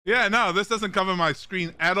Yeah, no, this doesn't cover my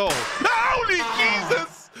screen at all. Holy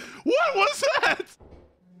Jesus! What was that?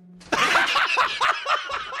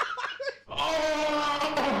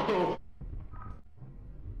 Oh!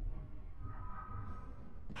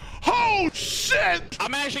 Oh shit!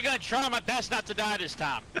 I'm actually gonna try my best not to die this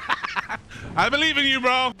time. I believe in you,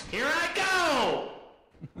 bro. Here I go!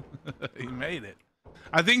 He made it.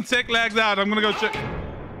 I think Tech lagged out. I'm gonna go check.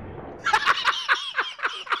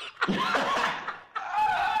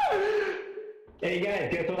 Hey guys,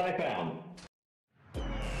 guess what I found?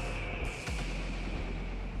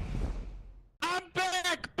 I'm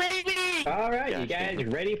back, baby! Alright, you guys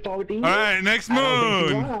ready for the... Alright, next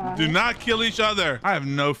moon. Do not kill each other. I have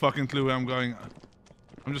no fucking clue where I'm going.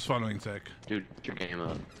 I'm just following Tech. Dude, your game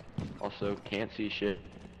up. Also, can't see shit.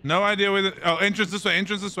 No idea where the... Oh, entrance this way,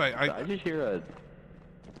 entrance this way. I just hear a...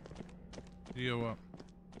 You what?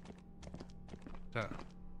 What?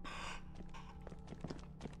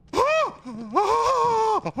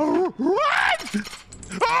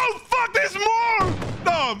 Oh fuck! There's more!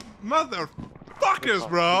 No, motherfuckers,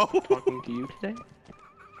 bro. Talking to you today?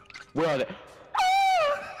 Where are they?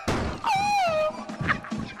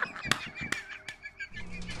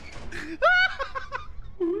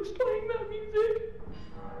 Who's playing that music?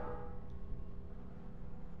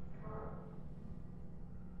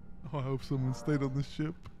 Oh, I hope someone stayed on the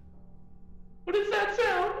ship. What is that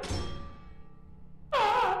sound?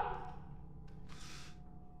 Ah!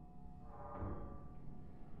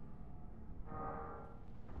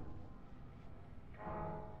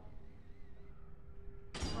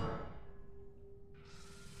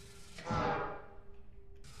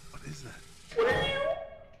 What is that? What are you?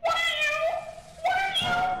 What are you? What are you?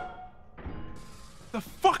 The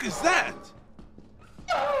fuck is that?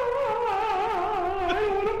 I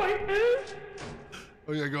don't want to fight this.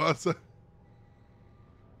 Oh yeah, go outside.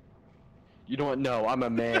 You know what? No, I'm a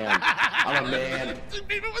man. I'm a man. Two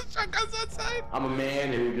people with shotguns outside. I'm a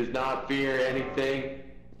man who does not fear anything.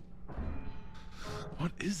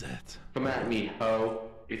 What is that? Come at me, ho.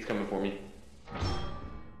 It's coming for me.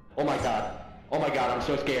 Oh my god. Oh my god, I'm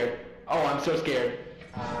so scared. Oh, I'm so scared.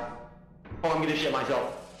 Oh, I'm gonna shit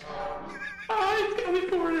myself. It's got me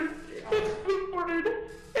cornered. It's got me cornered.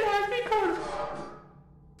 It has me cornered.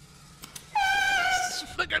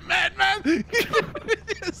 Fucking madman!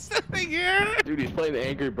 He's sitting here. Dude, he's playing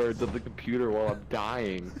Angry Birds on the computer while I'm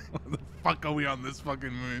dying. What the fuck are we on this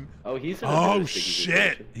fucking moon? Oh, he's in a Oh bit of a sticky shit!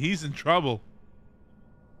 situation. He's in trouble.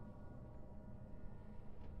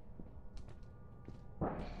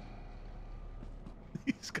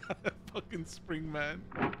 He's got a fucking spring man.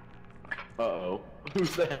 Uh-oh.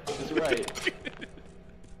 Who's the hell is right?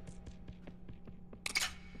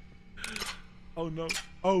 Oh no.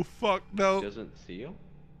 Oh fuck no. He doesn't see you?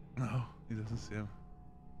 No, he doesn't see him.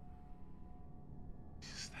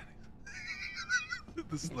 He's just standing.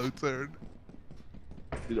 The slow turn.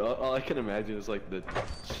 Dude, all I can imagine is like the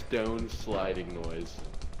stone sliding noise.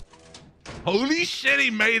 Holy shit, he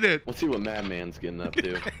made it! Let's see what Madman's getting up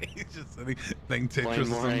to. He's just sitting, playing Playing Tetris.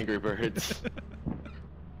 more Angry Birds.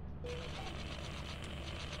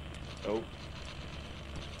 Oh.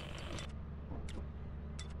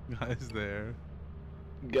 Guys there.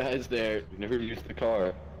 Guys there. We never used the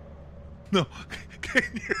car. No, can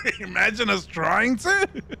you imagine us trying to?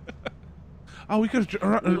 Oh, we could have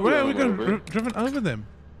driven over them.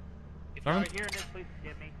 If you're hearing this, please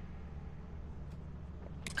forgive me.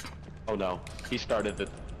 Oh no. He started the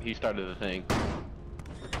thing.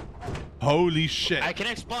 Holy shit. I can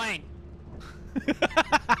explain.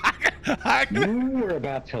 You were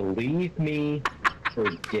about to leave me for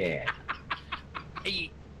dead.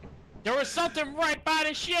 Hey, there was something right by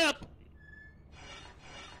the ship.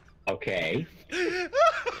 Okay.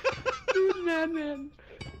 Madman.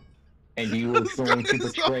 And you were going to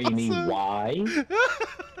is betray me. awesome. Why?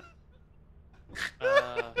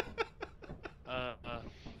 Oh man.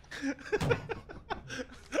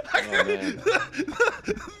 I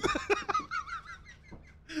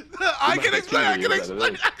can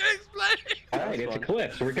explain. Alright, it's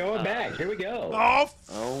Eclipse. We're going back. Here we go. Oh,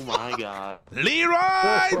 Oh my god.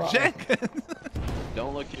 Leroy Jenkins.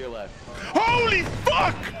 Don't look to your left. Holy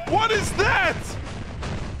fuck! What is that?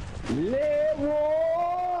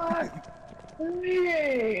 Leroy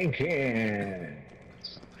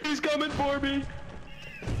Jenkins. He's coming for me.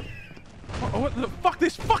 Oh, what the fuck?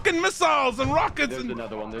 There's fucking missiles and rockets There's and...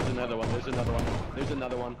 another one. There's another one. There's another one. There's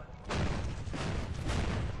another one.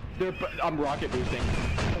 I'm rocket boosting.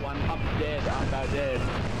 Oh, I'm dead. I'm about dead.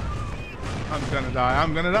 I'm gonna die.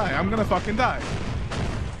 I'm gonna die. I'm gonna fucking die.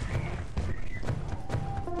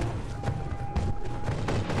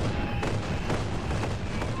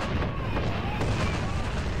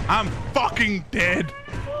 I'm fucking dead.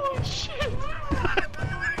 Oh shit!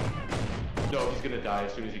 No, he's gonna die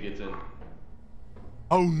as soon as he gets in.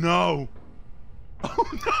 Oh no.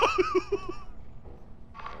 Oh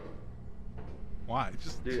no. Why?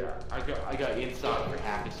 Just. Dude, I got inside for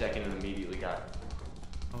half a second and immediately got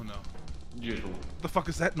Oh no. just What the fuck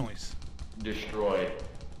is that noise? destroyed.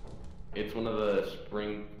 It's one of the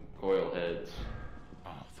spring coil heads.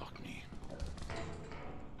 Oh fuck me.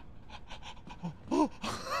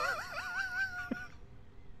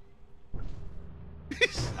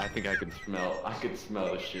 I think I could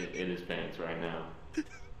smell the shit in his pants right now.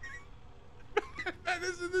 That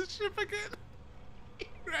is in the ship again. He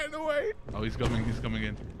ran away. Oh, he's coming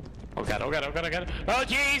in. Oh god, oh god, oh god, oh god. Oh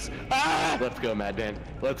jeez! Ah! Let's go, Madman.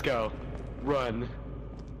 Let's go. Run.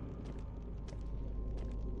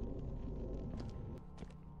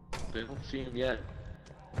 They don't see him yet.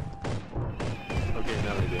 Okay,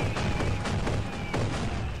 now they do.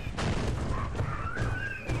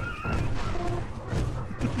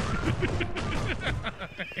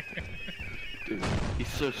 Dude, he's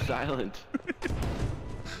so silent.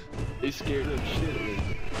 He's scared of shit.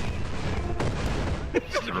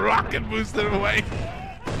 Just rocket boosted away.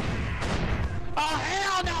 Oh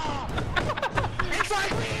hell no! It's like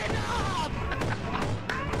Vietnam!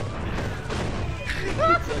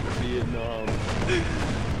 It's like Vietnam.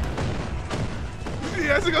 He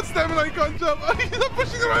hasn't got stamina, he can't jump. Oh, he's not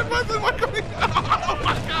pushing the right button. Why can't he? Oh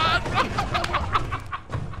my god!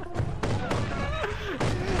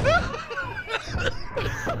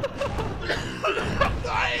 I'm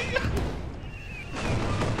dying.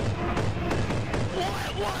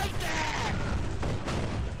 What was that?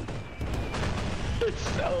 It's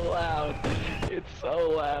so loud. It's so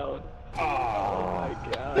loud. Oh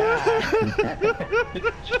my god.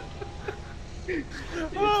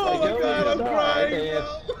 Oh my god, I'm crying.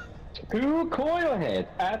 Two coil heads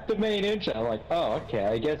at the main entrance. I'm like, oh, okay,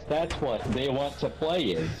 I guess that's what they want to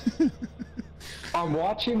play in. I'm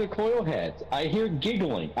watching the coil heads. I hear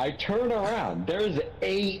giggling. I turn around. There's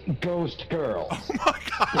 8 ghost girls Oh my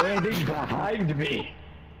god. standing behind me.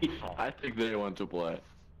 I think they want to play.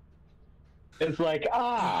 It's like,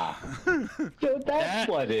 so that's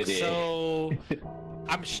what it is. So,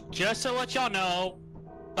 just to let y'all know,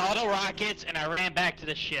 saw the rockets and I ran back to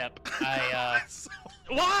the ship.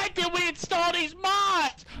 Why did we install these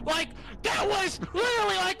mods? Like, that was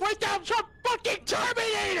literally like right down from fucking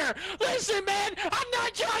Terminator! Listen, man, I'm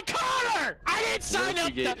not John Connor! I didn't sign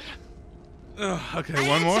up to... Okay, I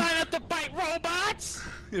one didn't more. sign up to fight robots!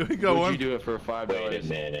 Here we go. Would One. you do it for $5? Wait a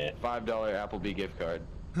minute. $5 Applebee gift card.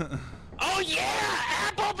 Oh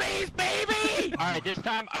yeah! Applebee's, baby! Alright, this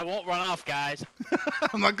time I won't run off, guys.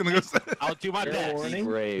 I'm not gonna go say it. I'll do my Fair best. warning.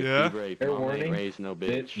 Be brave, Yeah. be brave. Fair Mom ain't warning. raised no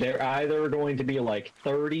bitch. They're either going to be like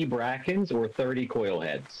 30 Brackens or 30 coil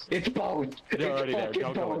heads. It's both. They're already there. Fucking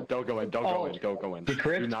Don't go in. both. Don't go in. Don't go in. Don't go in.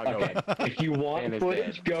 Decrypt? Do not go Okay. in. If you want And it's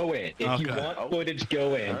footage, dead. go in. If you Okay. want footage,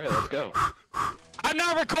 go in. All right, let's go. I'm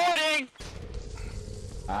not recording!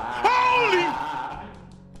 Holy!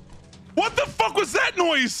 What the fuck was that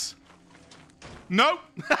noise? Nope.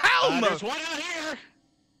 Hell no. There's one out here!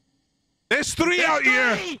 There's 3 out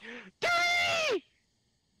here. Three!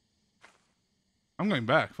 I'm going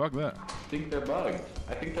back. Fuck that. I think they're bugged.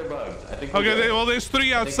 I think they're bugged. I think. Okay, we're good. well, there's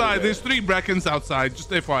 3 outside. good. There's 3 Brackens outside. Just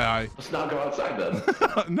FYI. Let's not go outside then.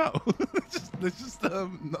 No. It's just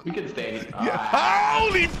no. We can stay. Yeah.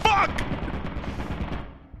 Holy fuck!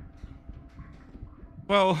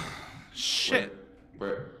 Well, shit.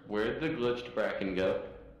 Where'd the glitched Bracken go?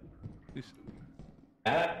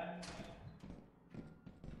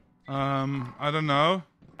 I don't know.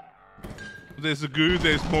 There's a goo.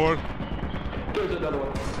 There's more. There's another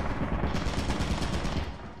one.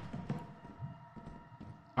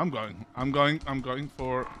 I'm going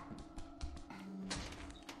for.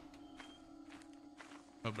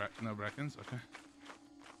 No Brackens. Okay.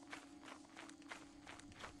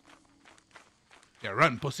 Yeah,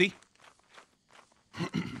 run, pussy.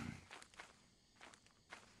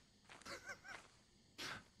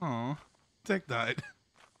 Aw, Tech died.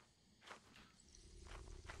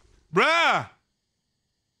 Bruh!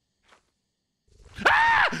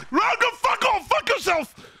 Ah! Run, go fuck off! Fuck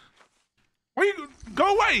yourself! Why you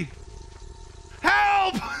go away?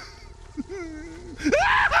 Help!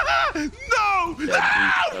 Ah! No!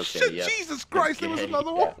 Ah! Okay, Shit, yep. Jesus Christ, there was Okay,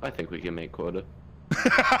 another one. I think we can make quota.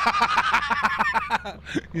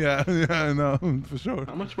 Yeah, I know, for sure.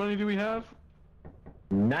 How much money do we have?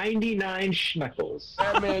 99 schmeckles.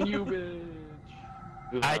 Batman, you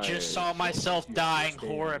bitch. I just saw myself dying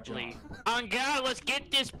horribly. On God, let's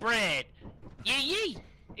get this bread. Yee yee.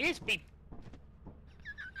 It's be.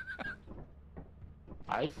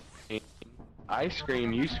 I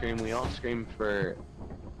scream, you scream, we all scream for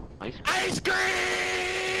ice cream. Ice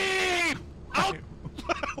cream! Oh,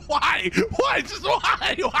 Why? Why? Just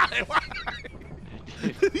why? Why?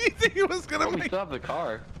 Did you think it was gonna We make? still have the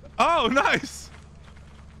car. Oh, nice.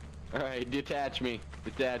 Alright, detach me.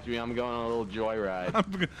 Detach me, I'm going on a little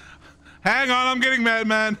joyride. Hang on, I'm getting mad,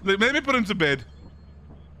 man. Let me put him to bed.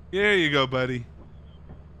 There you go, buddy.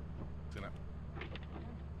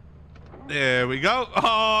 There we go.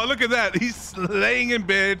 Oh, look at that. He's laying in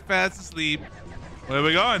bed, fast asleep. Where are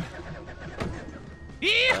we going?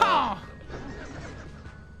 Yeehaw!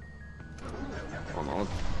 Hold on.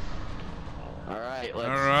 Alright, let's...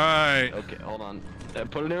 Alright. Okay, hold on.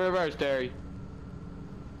 Put it in reverse, Terry.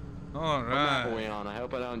 What map are we Alright. on? I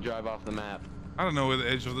hope I don't drive off the map. I don't know where the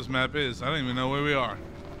edge of this map is. I don't even know where we are.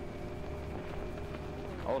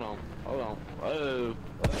 Hold on. Hold on. Whoa.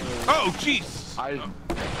 Oh, jeez.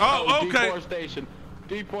 Oh, okay. Deforestation.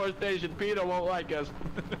 Deforestation. PETA won't like us.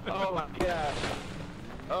 Oh my god.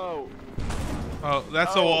 Oh. Oh,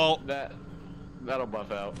 that's a wall. That'll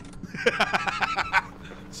buff out.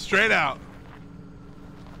 Straight out.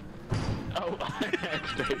 Oh,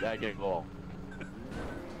 straight back in wall.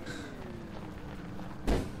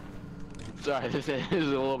 Sorry, this is a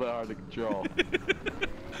little bit hard to control.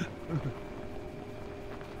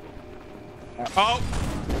 Oh.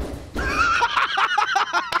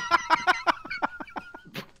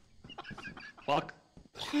 fuck,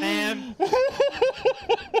 man.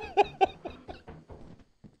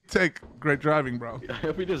 Take great driving, bro. I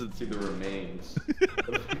hope he doesn't see the remains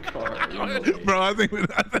of the car. Bro, I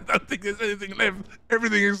don't think there's anything left.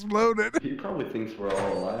 Everything exploded. He probably thinks we're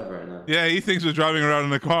all alive right now. Yeah, he thinks we're driving around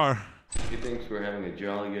in a car. He thinks we're having a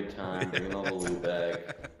jolly good time, bringing all the loot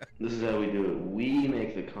back. This is how we do it. We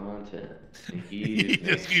make the content. And he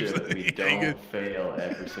just makes sure that we don't fail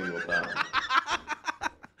every single time.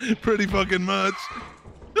 Pretty fucking much.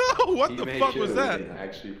 Oh, what the fuck was that? We can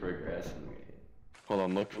actually progress in the game. Hold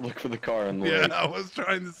on, look for the car on the Yeah, lake. I was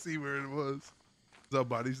trying to see where it was. Is our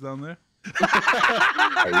bodies down there?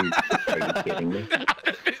 Are you kidding me?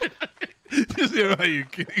 Just hear, are you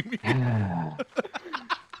kidding me?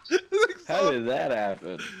 How did that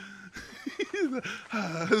happen?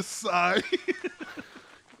 Sigh.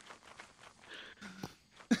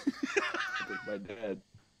 I think my dad.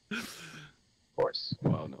 Of course.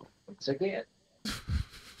 Wow, no. Once again.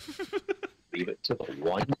 Leave it to the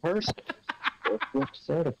one person. Forklift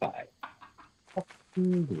certified.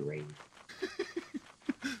 Fucking great.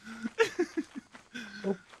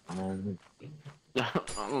 I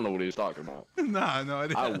don't know what he was talking about. Nah, no, I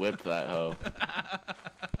didn't. I whipped that hoe.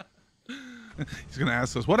 He's gonna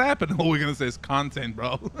ask us, what happened? All we're gonna say is content,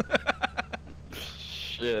 bro.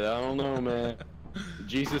 Shit, I don't know, man.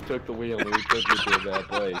 Jesus took the wheel and he took me to a bad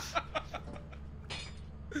place.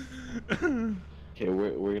 Okay,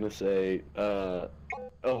 we're gonna say, a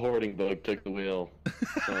hoarding bug took the wheel.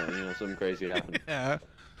 So, something crazy happened. Yeah.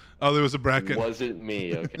 Oh, there was a bracken. Wasn't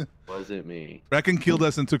me, okay? Wasn't me. Bracken killed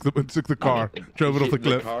us and took the car, drove it off the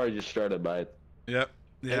cliff. The car just started by it. Yep.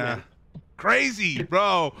 Yeah. man. Crazy,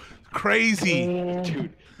 bro. Crazy.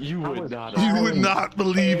 Dude, you would not. You would not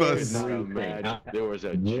believe You would us. not imagine. There was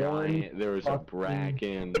a giant. There was a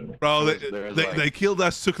bracken. Bro, There was they killed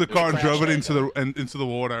us, took the car, and drove it crashed. into the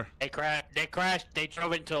water. They crashed. They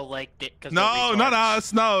drove into a lake. No, not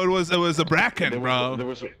us. No, it was a bracken, bro. There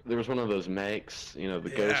was one of those mechs.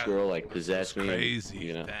 The ghost girl like possessed me.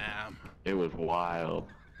 Crazy. Damn. It was wild.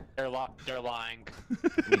 They're lying.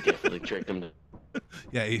 We definitely tricked them.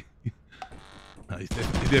 Yeah, he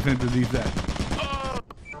definitely believed that.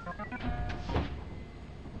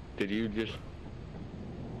 Did you just?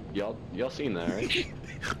 Y'all seen that, right?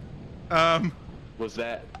 Was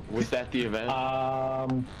that the event?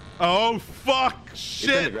 Oh fuck! It's in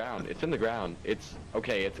the Shit! ground. It's in the ground. It's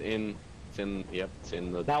okay. It's in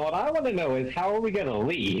the. Now what I want to know is how are we gonna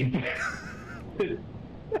leave?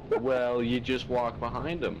 Well, you just walk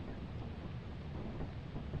behind them.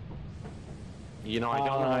 I don't know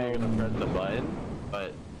how you're gonna press the button,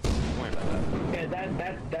 but don't worry about that.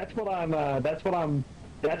 Yeah, that's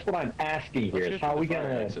what I'm asking here. Let's Is how are we get to the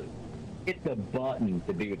fire gonna exit. hit the button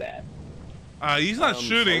to do that? He's not A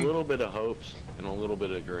shooting. little bit of hopes and a little bit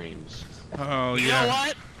of dreams. Oh You yeah. know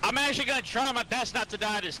what? I'm actually gonna try my best not to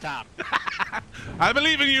die this time. I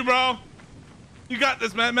believe in you, bro. You got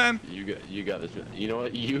this, man. You got this. You know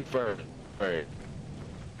what? You first. Alright.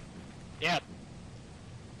 Yeah.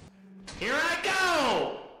 Here I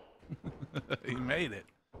go! He made it.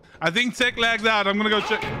 I think tech lagged out. I'm gonna go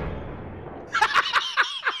check.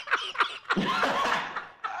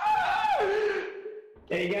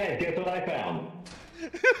 Hey guys, guess what I found?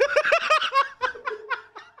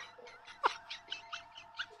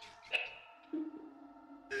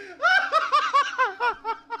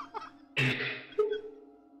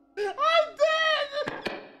 I'm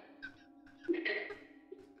dead!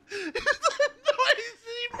 It's the noise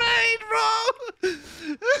he made, bro!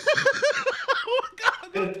 Oh,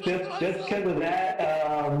 God. Just because of that,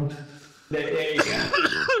 there you go.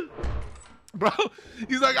 Bro,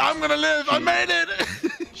 he's like, I'm gonna live. I made it.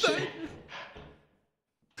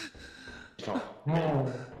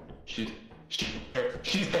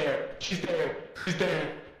 She's there.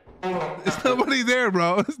 Hold on. It's nobody there,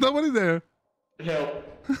 bro. It's nobody there. Help.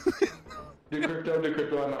 Do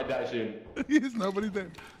crypto, I might die soon. There's nobody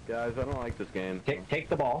there. Guys, I don't like this game. Take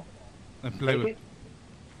the ball. And play Take with it,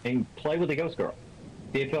 and play with the ghost girl.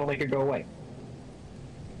 See if it'll make her go away.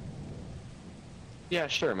 Yeah,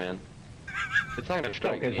 sure, man. It's not gonna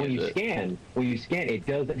strike Because me, when is you scan, it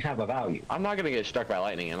doesn't have a value. I'm not gonna get struck by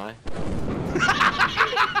lightning, am I?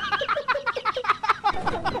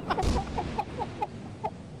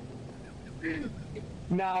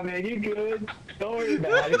 Nah, man, you good. Don't worry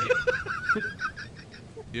about it.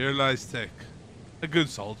 Here lies Tech, a good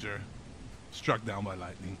soldier, struck down by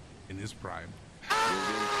lightning in his prime.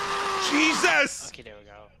 Jesus! Okay, there we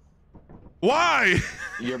go. Why?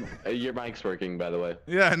 Your mic's working, by the way.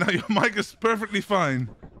 Yeah, no, your mic is perfectly fine.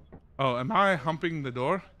 Oh, am I humping the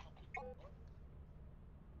door?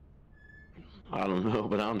 I don't know,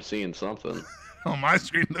 but I'm seeing something. Oh, my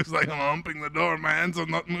screen looks like I'm humping the door. My hands are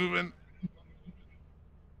not moving.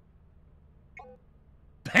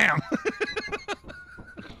 Bam!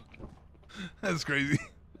 That's crazy.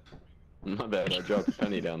 My bad, I dropped a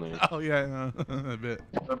penny down there. Oh yeah, a bit.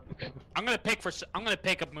 I'm gonna pick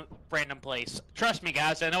a random place. Trust me,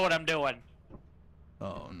 guys. I know what I'm doing.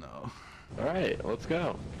 Oh no. Alright, let's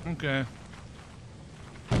go. Okay.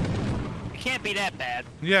 It can't be that bad.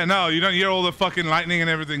 Yeah, no, you don't hear all the fucking lightning and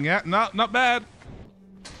everything. Yeah, not bad.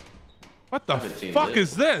 What the fuck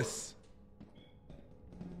is this?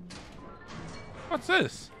 What's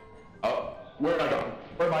this? Oh, where am I going?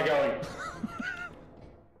 Where am I going?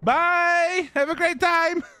 Bye. Have a great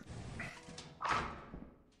time.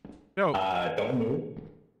 Yo. Don't move.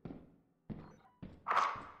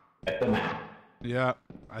 At the map. Yeah,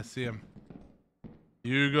 I see him.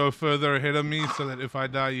 You go further ahead of me so that if I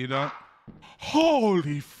die, you don't.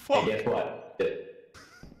 Holy fuck. Hey, guess what? Guess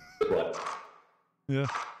what? Yeah.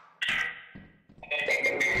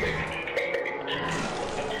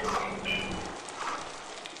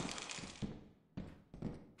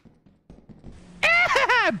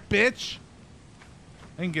 Bitch!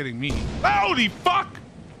 Ain't getting me. Holy fuck!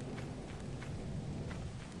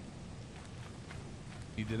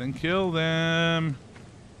 You didn't kill them.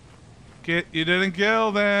 Kit, you didn't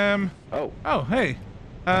kill them. Oh. Oh, hey.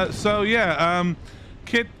 So yeah,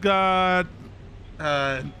 Kit got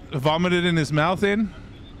vomited in his mouth in.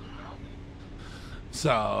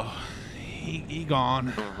 So he gone.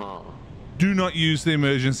 Uh-huh. Do not use the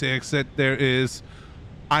emergency exit. There is,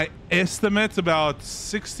 I estimate, about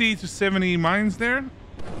 60 to 70 mines there.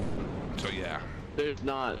 So yeah. There's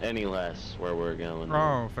not any less where we're going.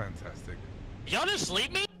 Oh, fantastic. Y'all just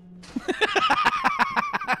leave me?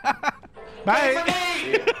 Bye. I'm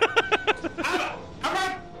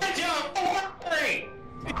right at you.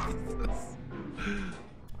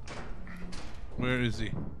 Where is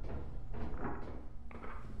he?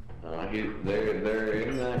 They're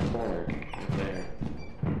in that corner. There.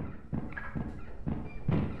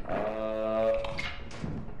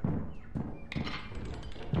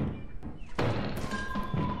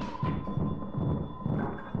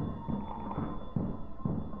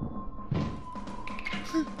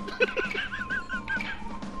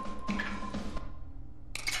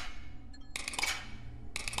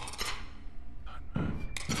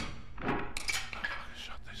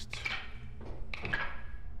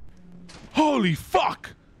 Holy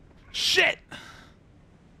fuck! Shit!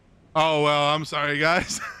 Oh well, I'm sorry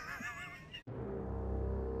guys.